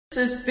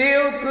This is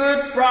Feel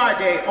Good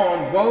Friday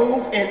on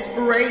Wove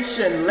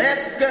Inspiration.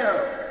 Let's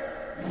go.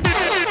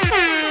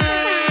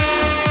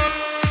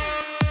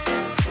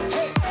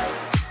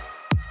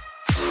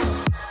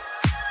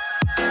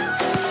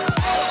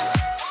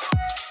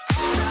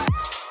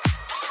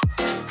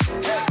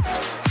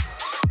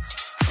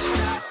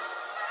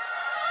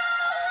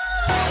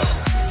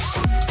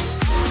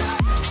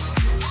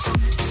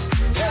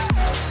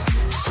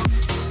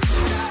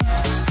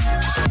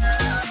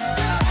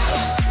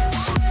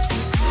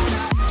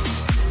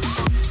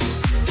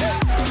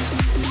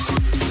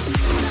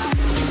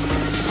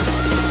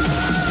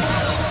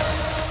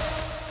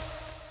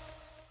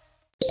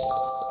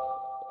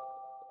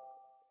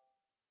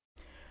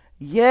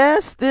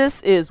 Yes,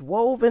 this is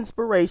Wove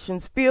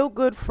Inspirations Feel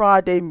Good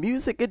Friday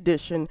Music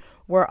Edition,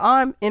 where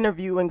I'm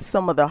interviewing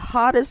some of the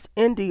hottest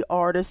indie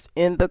artists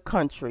in the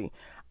country.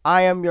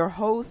 I am your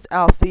host,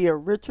 Althea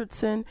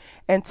Richardson,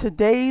 and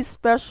today's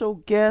special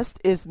guest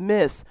is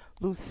Miss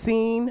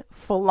Lucine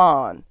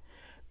Fallon.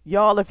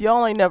 Y'all, if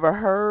y'all ain't never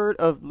heard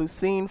of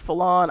Lucine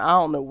Fallon, I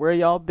don't know where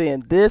y'all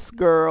been. This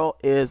girl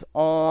is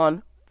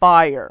on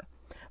fire.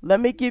 Let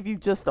me give you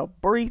just a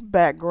brief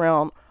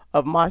background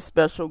of my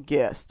special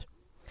guest.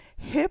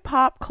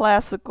 Hip-hop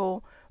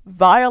classical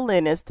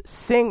violinist,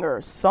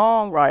 singer,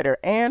 songwriter,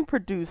 and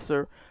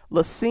producer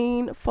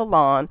Lucine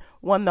Fallon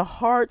won the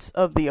hearts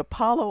of the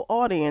Apollo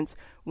audience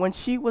when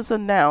she was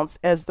announced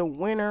as the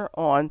winner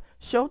on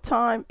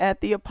Showtime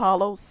at the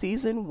Apollo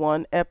Season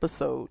 1,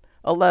 Episode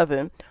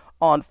 11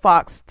 on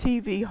Fox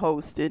TV,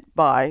 hosted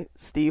by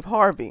Steve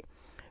Harvey.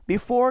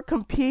 Before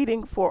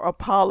competing for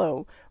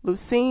Apollo,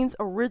 Lucine's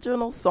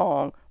original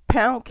song,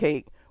 Pound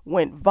Cake,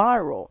 went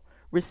viral,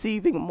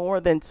 receiving more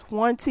than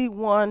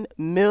 21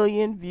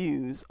 million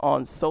views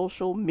on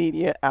social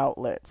media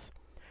outlets.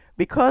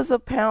 Because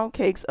of Pound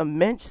Cake's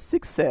immense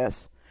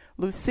success,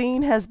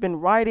 Lucine has been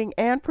writing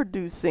and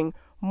producing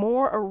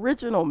more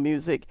original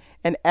music,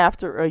 and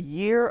after a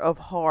year of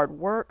hard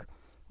work,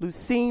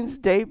 Lucine's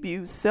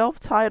debut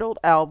self-titled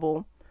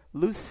album,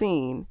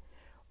 Lucine,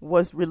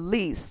 was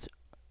released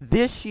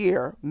this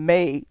year,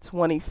 May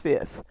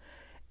 25th.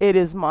 It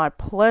is my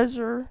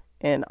pleasure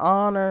and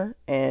honor,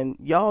 and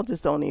y'all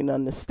just don't even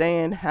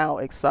understand how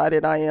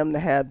excited I am to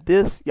have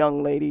this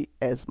young lady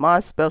as my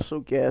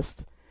special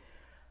guest,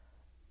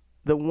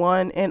 the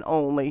one and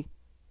only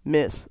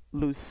Miss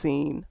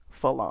Lucine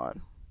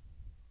Fallon.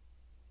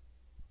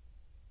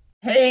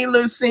 Hey,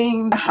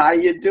 Lucine, how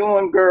you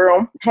doing,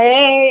 girl?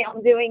 Hey,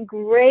 I'm doing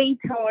great.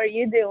 How are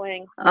you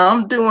doing?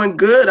 I'm doing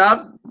good.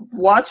 I'm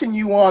watching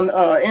you on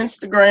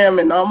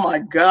Instagram, and oh my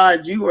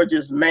God, you are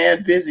just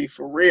mad busy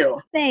for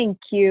real. Thank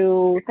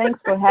you. Thanks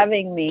for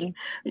having me.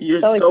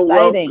 You're so so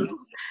exciting. welcome.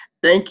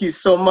 Thank you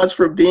so much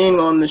for being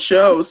on the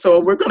show.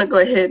 So we're going to go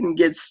ahead and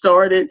get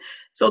started.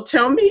 So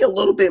tell me a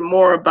little bit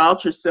more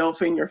about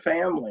yourself and your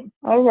family.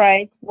 All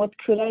right. What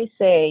could I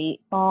say?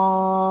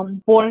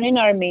 Born in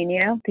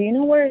Armenia. Do you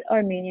know where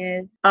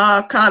Armenia is?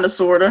 Kind of,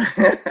 sort of.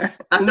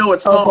 I know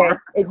it's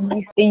far. It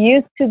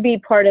used to be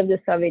part of the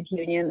Soviet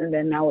Union, and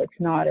then now it's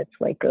not. It's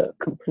like a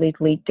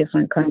completely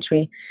different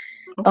country.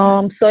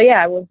 Okay. So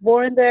yeah, I was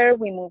born there.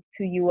 We moved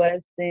to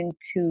US in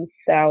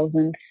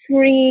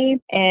 2003,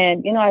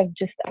 and I've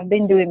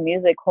been doing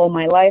music all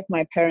my life.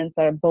 My parents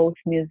are both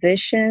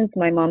musicians.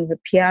 My mom's a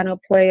piano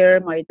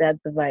player. My dad's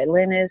a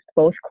violinist,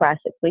 both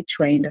classically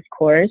trained, of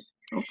course.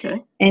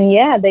 Okay. And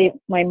yeah,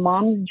 my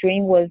mom's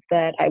dream was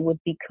that I would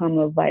become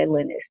a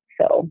violinist.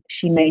 So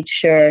she made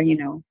sure,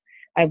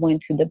 I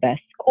went to the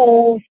best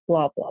schools,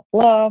 blah, blah,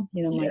 blah.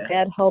 My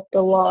dad helped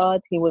a lot.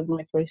 He was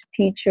my first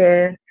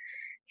teacher.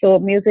 So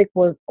music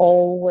was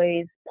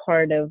always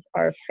part of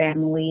our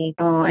family.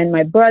 And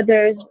my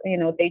brothers,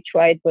 they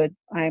tried, but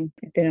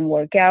it didn't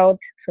work out.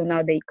 So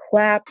now they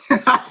clap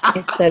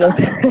instead of...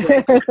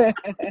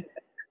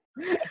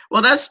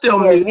 Well, that's still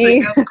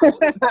music. That's cool.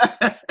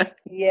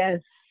 Yes.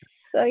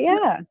 So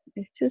yeah,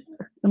 it's just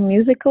a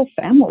musical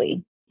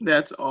family.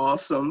 That's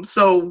awesome.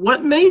 So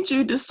what made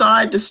you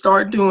decide to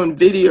start doing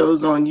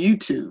videos on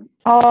YouTube?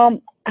 I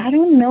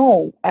don't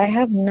know. I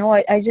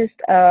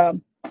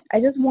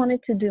just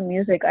wanted to do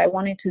music. I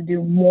wanted to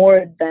do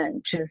more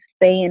than just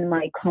stay in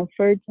my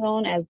comfort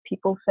zone, as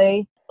people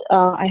say.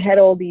 I had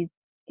all these,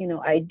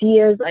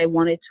 ideas. I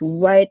wanted to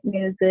write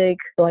music.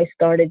 So I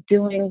started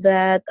doing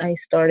that. I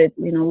started,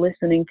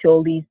 listening to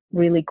all these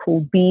really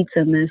cool beats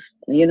and this,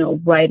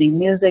 writing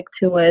music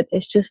to it.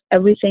 It's just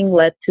everything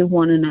led to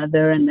one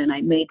another. And then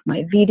I made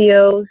my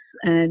videos,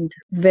 and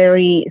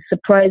very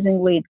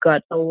surprisingly, it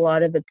got a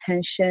lot of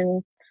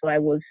attention. So I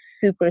was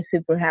super,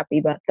 super happy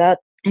about that.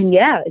 And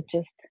yeah, it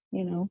just,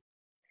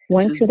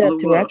 went to that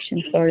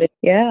direction. Started.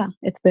 Yeah,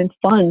 it's been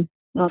fun.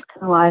 Not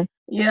gonna lie.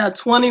 Yeah,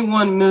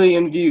 21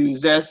 million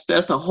views.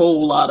 That's a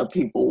whole lot of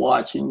people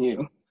watching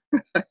you.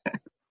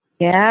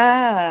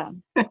 Yeah,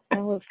 that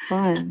was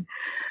fun.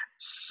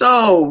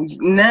 So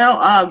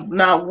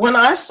now when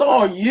I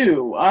saw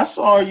you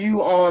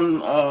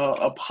on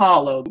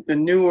Apollo, the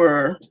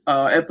newer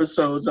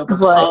episodes of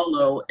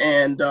Apollo,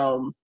 and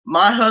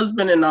my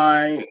husband and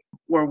I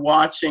were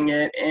watching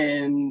it,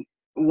 and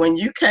when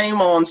you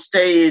came on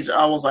stage,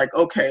 I was like,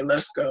 okay,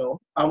 let's go.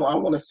 I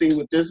want to see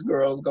what this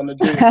girl is going to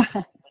do.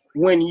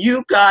 When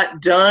you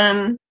got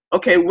done,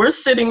 okay, we're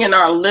sitting in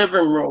our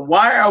living room.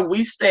 Why are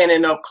we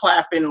standing up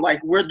clapping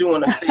like we're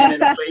doing a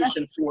standing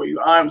ovation for you?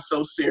 I'm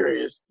so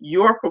serious.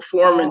 Your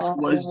performance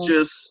was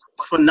just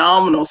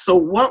phenomenal. So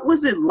what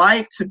was it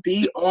like to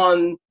be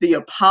on the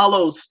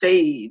Apollo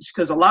stage?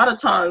 Because a lot of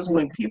times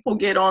when people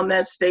get on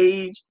that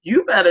stage,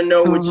 you better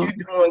know what you're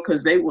doing,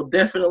 because they will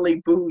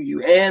definitely boo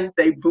you. And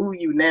they boo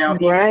you now.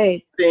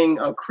 Right. Sing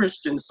a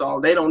Christian song.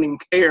 They don't even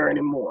care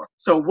anymore.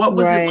 So what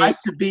was it like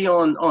to be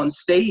on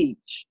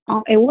stage?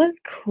 It was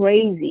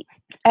crazy.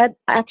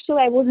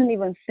 Actually, I wasn't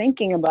even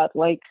thinking about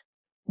like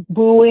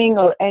booing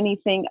or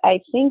anything. I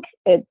think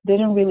it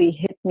didn't really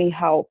hit me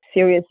how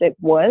serious it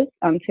was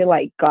until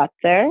I got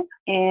there.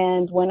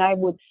 And when I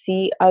would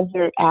see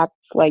other acts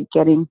like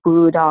getting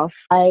booed off,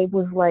 I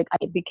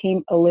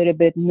became a little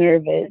bit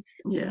nervous.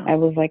 Yeah. I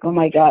was like, oh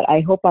my God,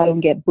 I hope I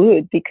don't get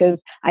booed, because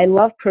I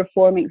love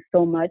performing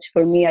so much.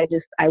 For me,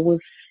 I was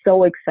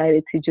so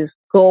excited to just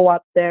go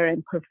up there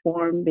and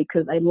perform,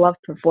 because I love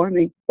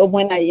performing. But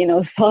when I,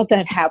 saw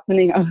that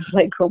happening, I was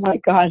like, oh my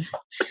God,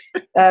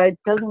 it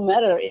doesn't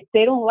matter. If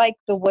they don't like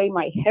the way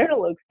my hair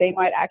looks, they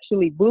might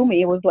actually boo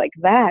me. It was like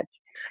that.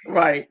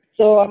 Right.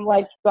 So I'm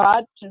like,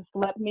 God, just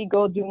let me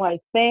go do my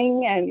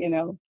thing.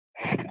 And,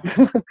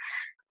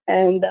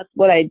 and that's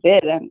what I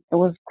did. And it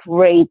was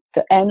great.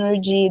 The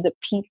energy, the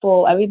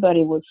people,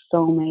 everybody was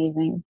so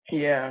amazing.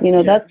 Yeah.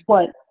 That's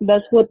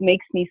what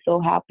makes me so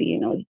happy,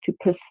 to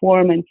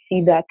perform and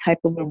see that type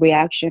of a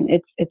reaction.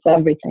 It's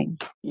everything.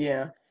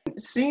 Yeah.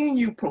 Seeing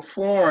you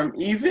perform,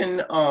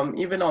 even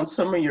on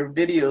some of your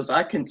videos,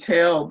 I can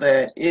tell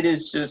that it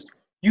is just,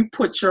 you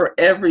put your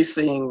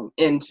everything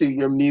into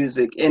your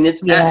music, and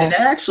and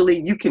actually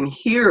you can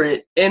hear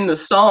it in the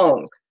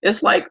songs.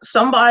 It's like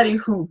somebody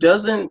who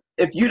doesn't,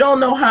 if you don't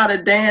know how to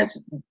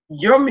dance,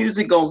 your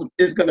music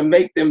is going to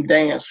make them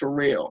dance for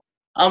real.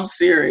 I'm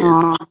serious.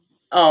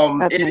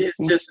 It is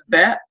just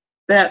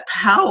that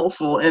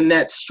powerful and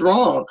that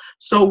strong.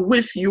 So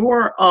with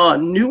your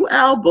new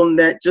album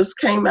that just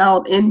came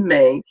out in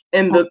May,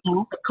 and the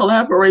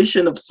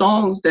collaboration of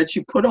songs that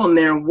you put on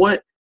there,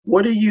 what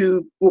do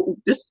you,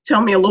 just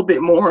tell me a little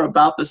bit more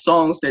about the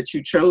songs that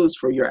you chose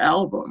for your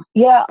album?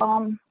 Yeah,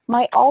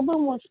 my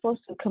album was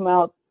supposed to come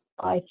out,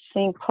 I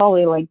think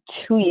probably like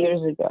 2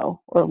 years ago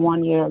or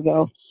 1 year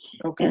ago.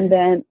 Okay. And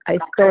then I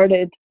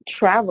started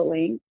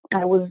traveling.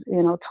 I was,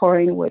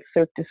 touring with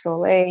Cirque du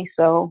Soleil.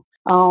 So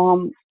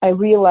I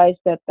realized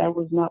that there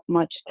was not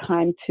much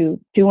time to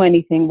do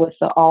anything with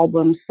the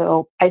album.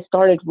 So I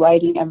started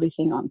writing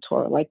everything on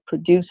tour, like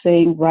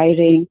producing,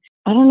 writing.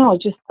 I don't know,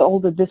 just all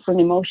the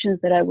different emotions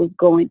that I was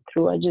going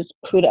through. I just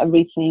put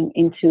everything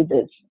into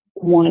this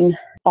one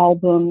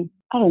album.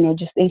 I don't know,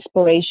 just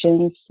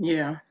inspirations.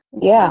 Yeah.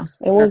 Yeah,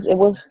 it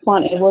was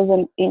fun. It was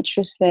an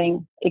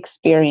interesting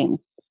experience.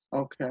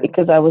 Okay.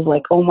 Because I was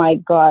like, oh my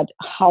God,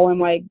 how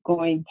am I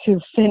going to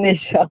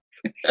finish up?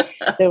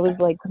 There was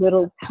like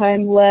little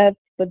time left,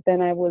 but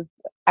then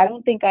I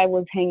don't think I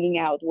was hanging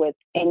out with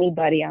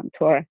anybody on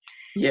tour.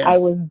 Yeah. I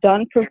was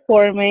done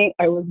performing.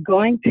 I was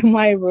going to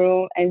my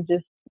room and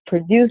just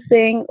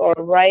producing or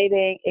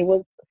writing. It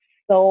was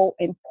so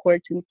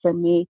important for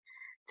me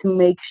to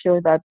make sure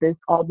that this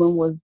album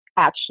was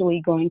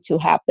actually going to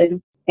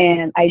happen.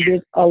 And I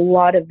did a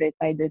lot of it.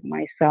 I did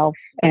myself.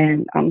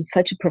 And I'm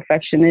such a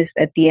perfectionist.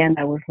 At the end,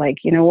 I was like,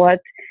 you know what?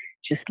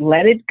 Just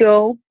let it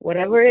go.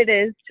 Whatever it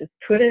is, just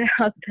put it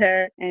out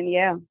there. And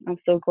yeah, I'm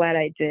so glad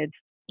I did.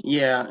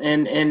 Yeah,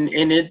 and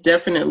it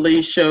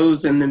definitely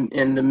shows in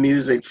the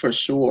music for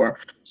sure.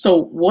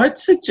 So what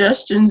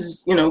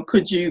suggestions,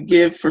 could you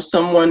give for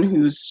someone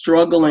who's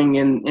struggling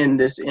in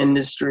this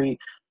industry,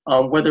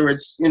 whether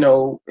it's,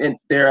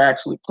 they're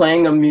actually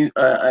playing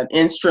an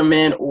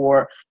instrument,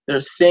 or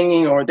they're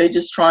singing, or they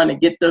just trying to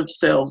get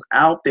themselves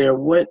out there?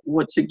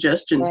 What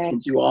suggestions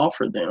could you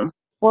offer them?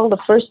 Well, the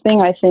first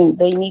thing, I think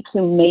they need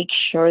to make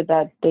sure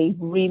that they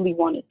really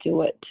want to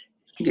do it.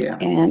 Yeah.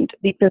 And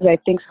because I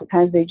think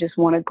sometimes they just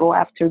want to go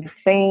after the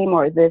fame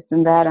or this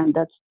and that, and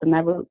that's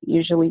never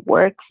usually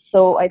works.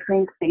 So I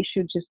think they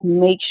should just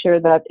make sure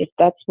that if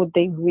that's what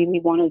they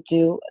really want to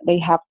do, they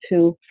have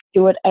to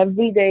do it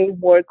every day,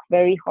 work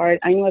very hard.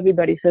 I know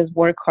everybody says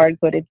work hard,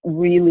 but it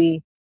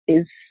really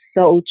is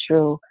so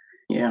true.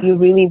 Yeah. You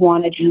really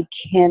want it. You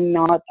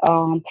cannot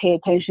pay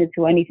attention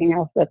to anything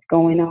else that's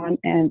going on.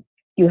 And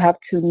you have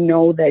to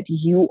know that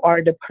you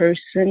are the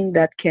person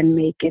that can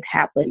make it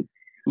happen.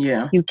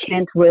 Yeah. You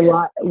can't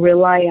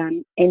rely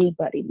on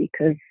anybody,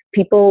 because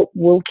people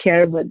will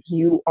care, but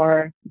you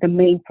are the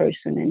main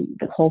person in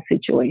the whole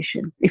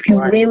situation. If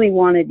you really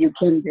want it, you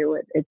can do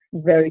it. It's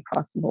very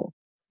possible.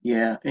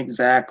 Yeah,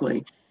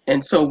 exactly.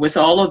 And so with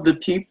all of the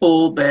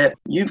people that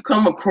you've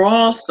come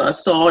across, I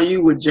saw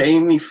you with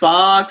Jamie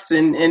Foxx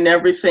and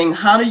everything.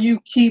 How do you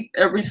keep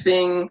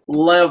everything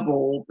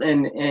level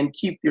and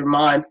keep your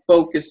mind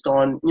focused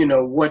on,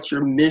 what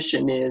your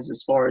mission is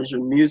as far as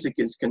your music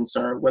is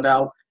concerned,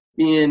 without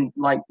being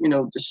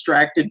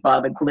distracted by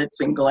the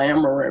glitz and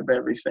glamour of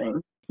everything?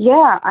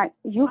 Yeah,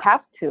 you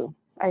have to.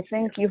 I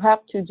think you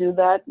have to do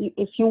that.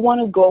 If you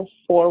want to go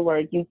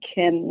forward, you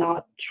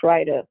cannot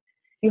try to,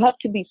 you have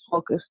to be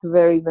focused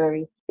very,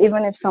 very,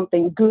 even if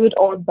something good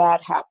or bad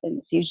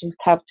happens, you just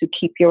have to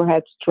keep your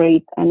head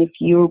straight. And if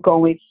you're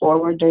going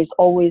forward, there's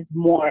always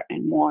more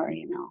and more,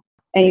 and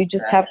you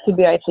just have to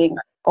be, I think,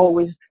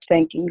 always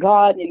thanking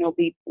God,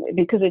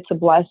 because it's a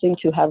blessing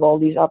to have all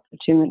these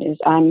opportunities.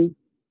 I'm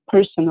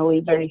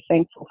personally very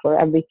thankful for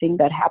everything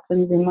that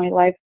happens in my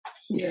life.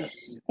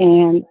 Yes.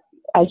 And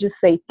I just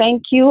say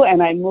thank you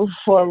and I move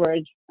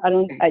forward.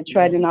 I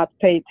try to not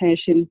pay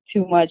attention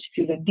too much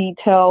to the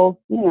details,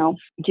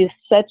 just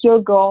set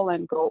your goal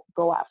and go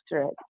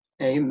after it.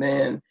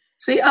 Amen.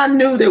 See, I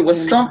knew there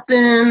was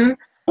something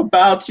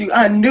about you.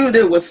 I knew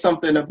there was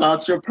something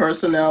about your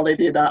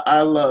personality that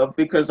I love,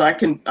 because I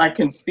can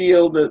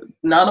feel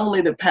not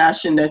only the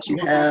passion that you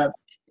have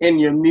in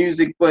your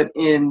music, but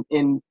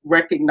in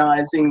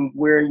recognizing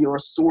where your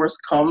source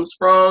comes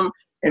from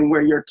and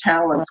where your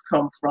talents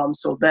come from.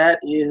 So that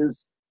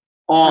is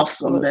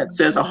awesome. Absolutely. That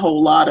says a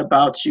whole lot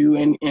about you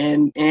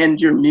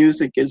and your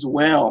music as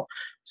well.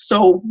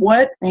 So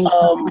what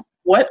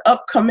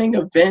upcoming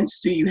events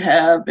do you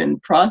have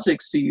and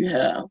projects do you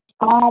have?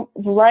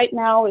 Right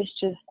now it's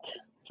just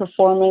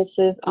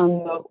performances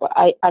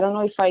I don't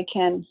know if I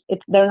can,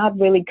 they're not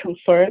really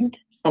confirmed.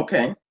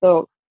 Okay.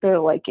 So they're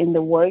like in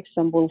the works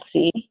and we'll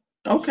see.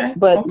 Okay.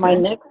 But my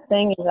next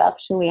thing is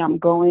actually I'm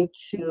going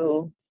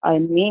to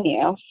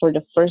Armenia for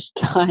the first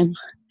time.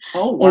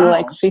 Oh, wow. In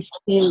like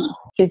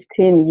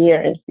 15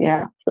 years.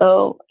 Yeah.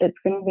 So it's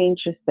going to be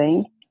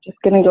interesting. Just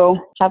going to go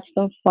have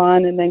some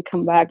fun and then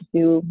come back,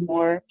 do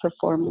more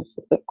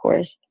performances, of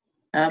course.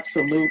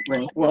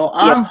 Absolutely. Well,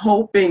 I'm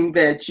hoping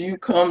that you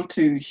come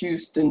to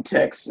Houston,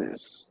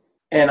 Texas,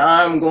 and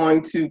I'm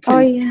going to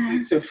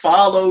continue to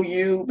follow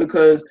you,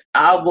 because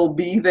I will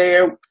be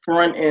there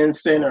front and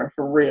center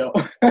for real.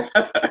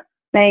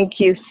 Thank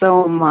you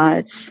so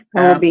much.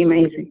 That would be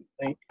amazing.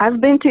 I've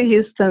been to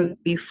Houston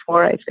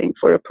before, I think,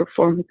 for a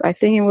performance. I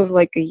think it was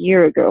like a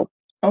year ago.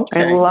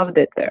 Okay. I loved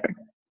it there.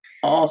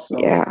 Awesome.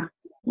 Yeah.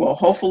 Well,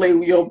 hopefully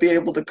you'll be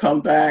able to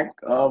come back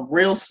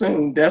real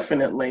soon,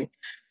 definitely.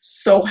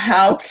 So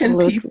how can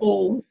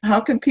people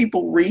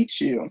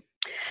reach you?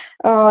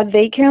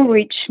 They can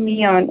reach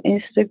me on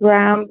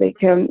Instagram. They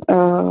can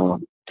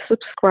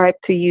subscribe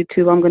to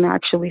YouTube. I'm going to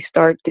actually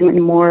start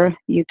doing more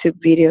YouTube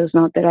videos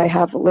now that I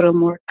have a little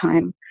more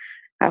time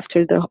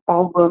after the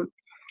album.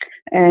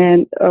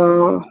 And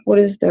what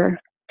is there?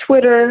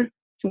 Twitter.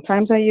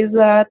 Sometimes I use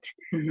that.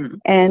 Mm-hmm.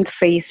 And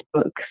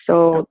Facebook.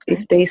 So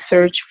if they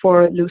search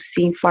for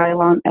Lucine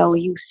Filon,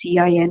 Lucine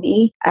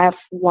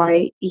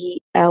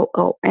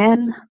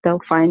Fyelon, they'll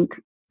find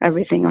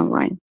everything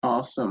online.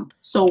 Awesome.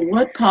 So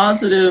what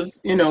positive,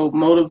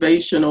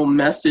 motivational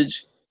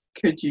message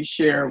could you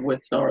share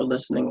with our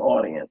listening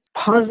audience?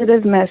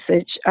 Positive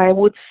message. I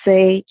would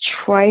say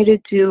try to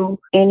do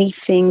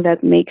anything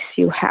that makes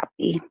you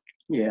happy.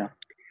 Yeah.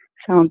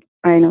 Sounds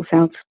very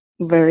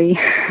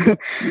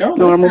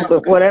normal,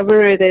 but good.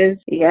 Whatever it is,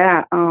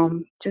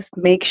 just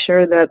make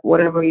sure that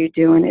whatever you're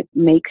doing, it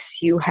makes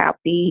you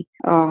happy.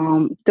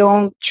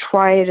 Don't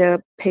try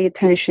to pay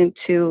attention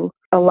to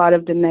a lot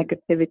of the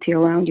negativity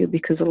around you,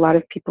 because a lot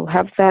of people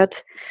have that.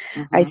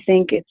 Mm-hmm. I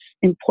think it's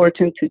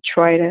important to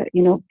try to,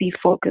 be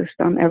focused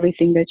on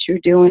everything that you're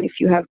doing.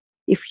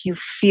 If you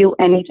feel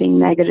anything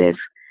negative,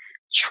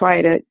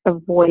 try to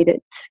avoid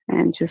it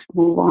and just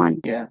move on.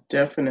 Yeah,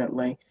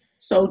 definitely.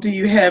 So do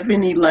you have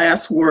any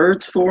last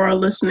words for our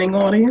listening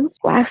audience?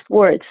 Last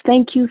words.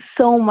 Thank you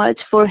so much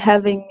for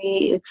having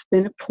me. It's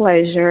been a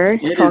pleasure.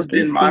 It has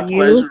been my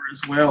pleasure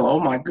as well. Oh,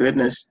 my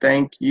goodness.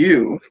 Thank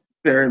you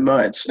very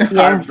much. Yes.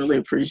 I really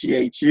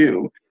appreciate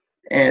you.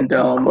 And,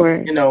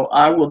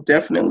 I will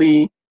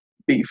definitely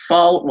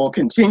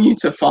continue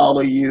to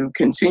follow you,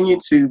 continue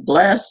to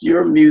blast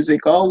your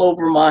music all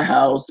over my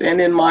house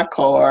and in my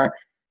car,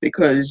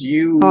 because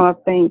your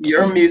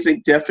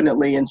music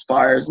definitely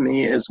inspires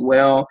me as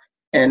well.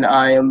 And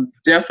I am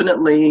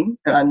definitely,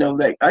 and I know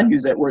that I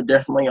use that word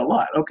definitely a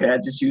lot. Okay, I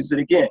just used it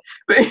again.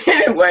 But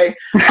anyway,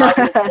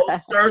 I will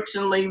most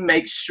certainly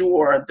make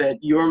sure that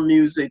your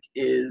music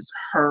is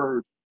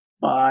heard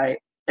by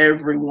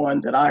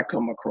everyone that I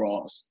come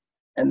across.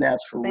 And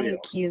that's for real.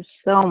 Thank you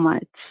so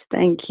much.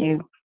 Thank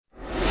you.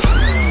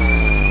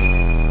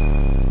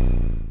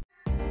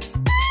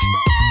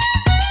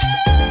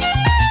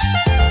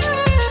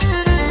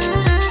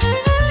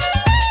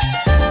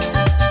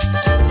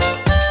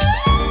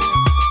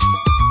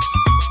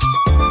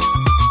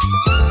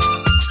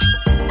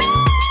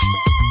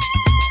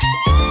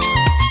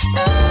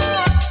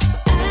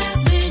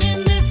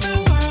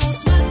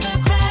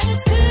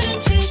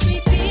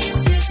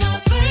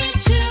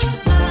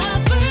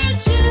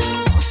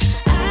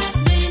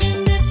 I've been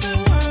in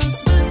different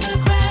worlds, but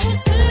the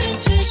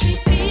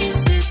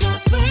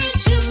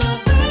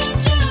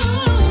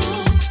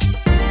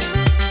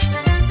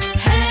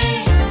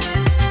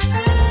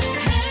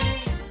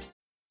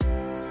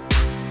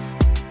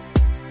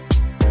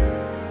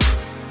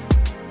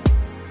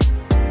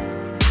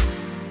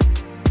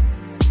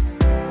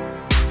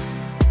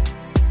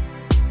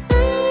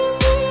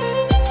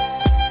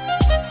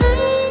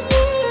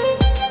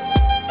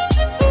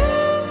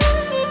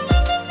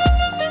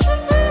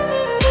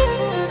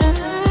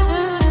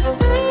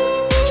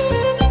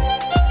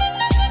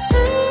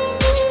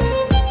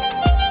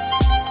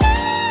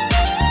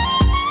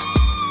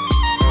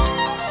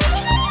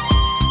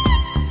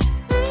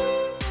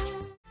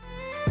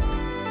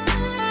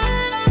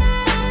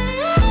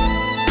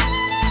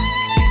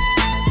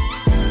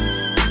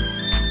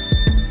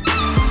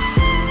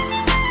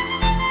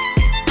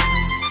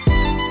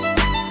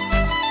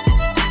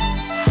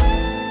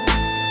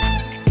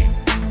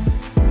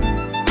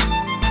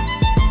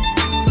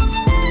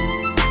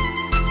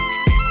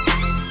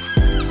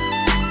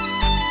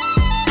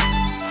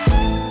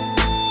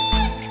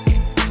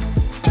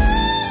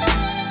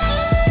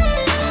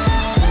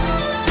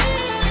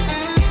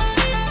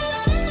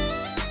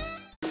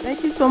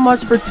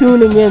much for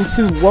tuning in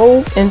to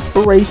Wove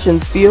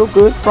Inspirations Feel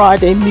Good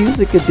Friday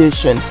Music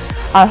Edition.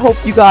 I hope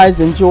you guys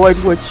enjoyed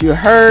what you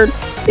heard.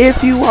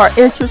 If you are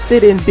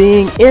interested in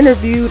being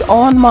interviewed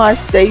on my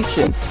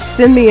station,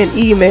 send me an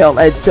email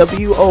at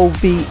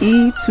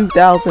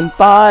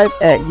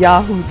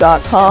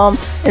wove2005@yahoo.com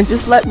and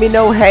just let me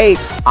know, hey,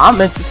 I'm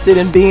interested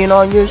in being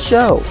on your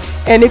show.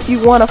 And if you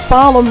want to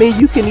follow me,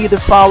 you can either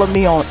follow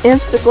me on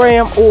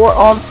Instagram or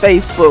on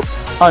Facebook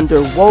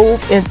under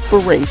Wove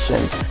Inspiration.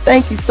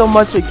 Thank you so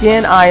much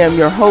again. I am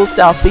your host,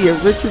 Althea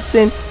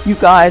Richardson. You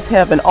guys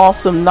have an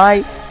awesome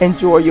night.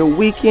 Enjoy your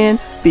weekend.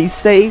 Be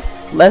safe.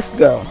 Let's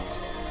go.